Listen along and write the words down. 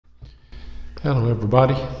Hello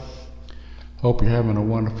everybody. Hope you're having a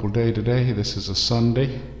wonderful day today. This is a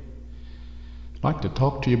Sunday. I'd like to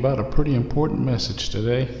talk to you about a pretty important message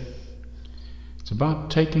today. It's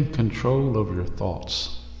about taking control of your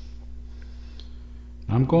thoughts.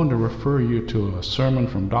 I'm going to refer you to a sermon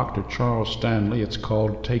from Dr. Charles Stanley. It's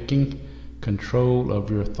called Taking Control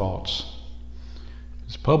of Your Thoughts.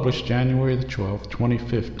 It's published January the 12th,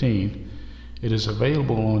 2015. It is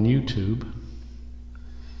available on YouTube.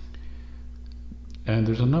 And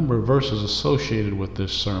there's a number of verses associated with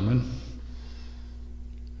this sermon,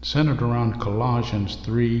 centered around Colossians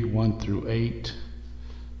 3, 1 through 8,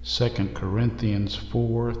 2 Corinthians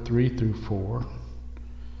 4, 3 through 4,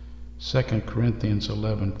 2 Corinthians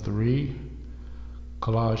 11, 3,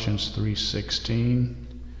 Colossians 3,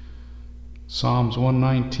 16, Psalms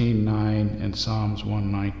 119, 9, and Psalms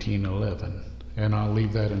 119, 11. And I'll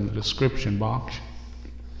leave that in the description box.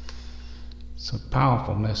 It's a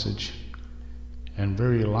powerful message and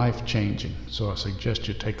very life-changing, so I suggest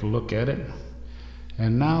you take a look at it.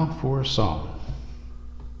 And now for a song.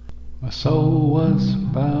 My soul was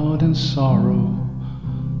bowed in sorrow,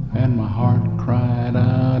 and my heart cried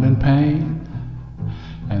out in pain,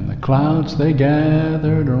 and the clouds they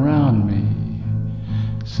gathered around me,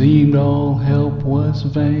 seemed all help was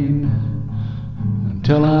vain,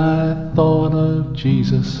 until I thought of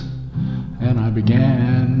Jesus, and I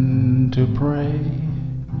began to pray.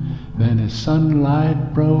 Then his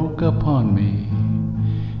sunlight broke upon me,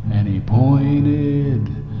 and he pointed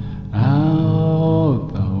out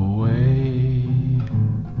the way.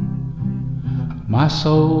 My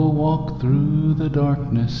soul walked through the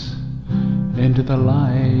darkness into the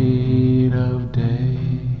light of day.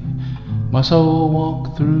 My soul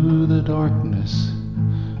walked through the darkness,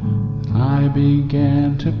 I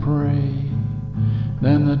began to pray.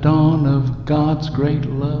 Then the dawn of God's great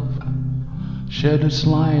love shed its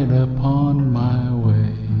light upon my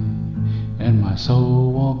way, and my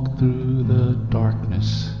soul walked through the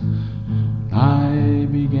darkness. I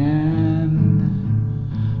began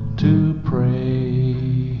to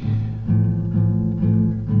pray.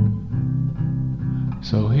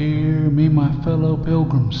 So hear me, my fellow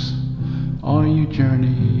pilgrims, all you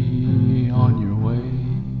journey on your way,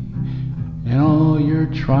 in all your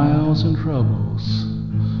trials and troubles.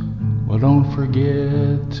 Well, don't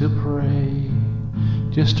forget to pray.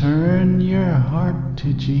 Just turn your heart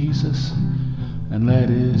to Jesus and let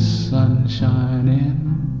his sun shine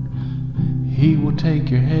in. He will take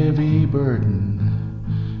your heavy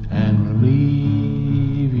burden and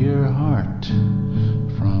relieve your heart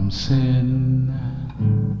from sin.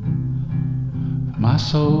 My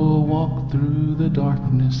soul walked through the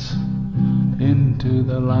darkness into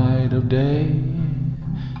the light of day.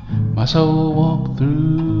 My soul walked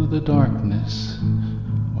through the darkness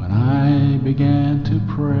when I began to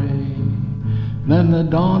pray. Then the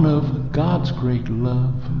dawn of God's great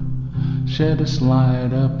love shed its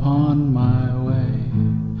light upon my way,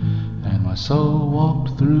 and my soul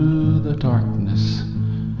walked through the darkness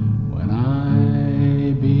when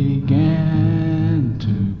I began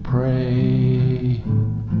to pray.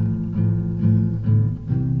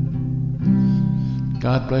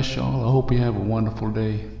 God bless you all. I hope you have a wonderful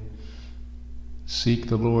day. Seek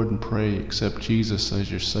the Lord and pray. Accept Jesus as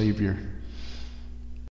your Savior.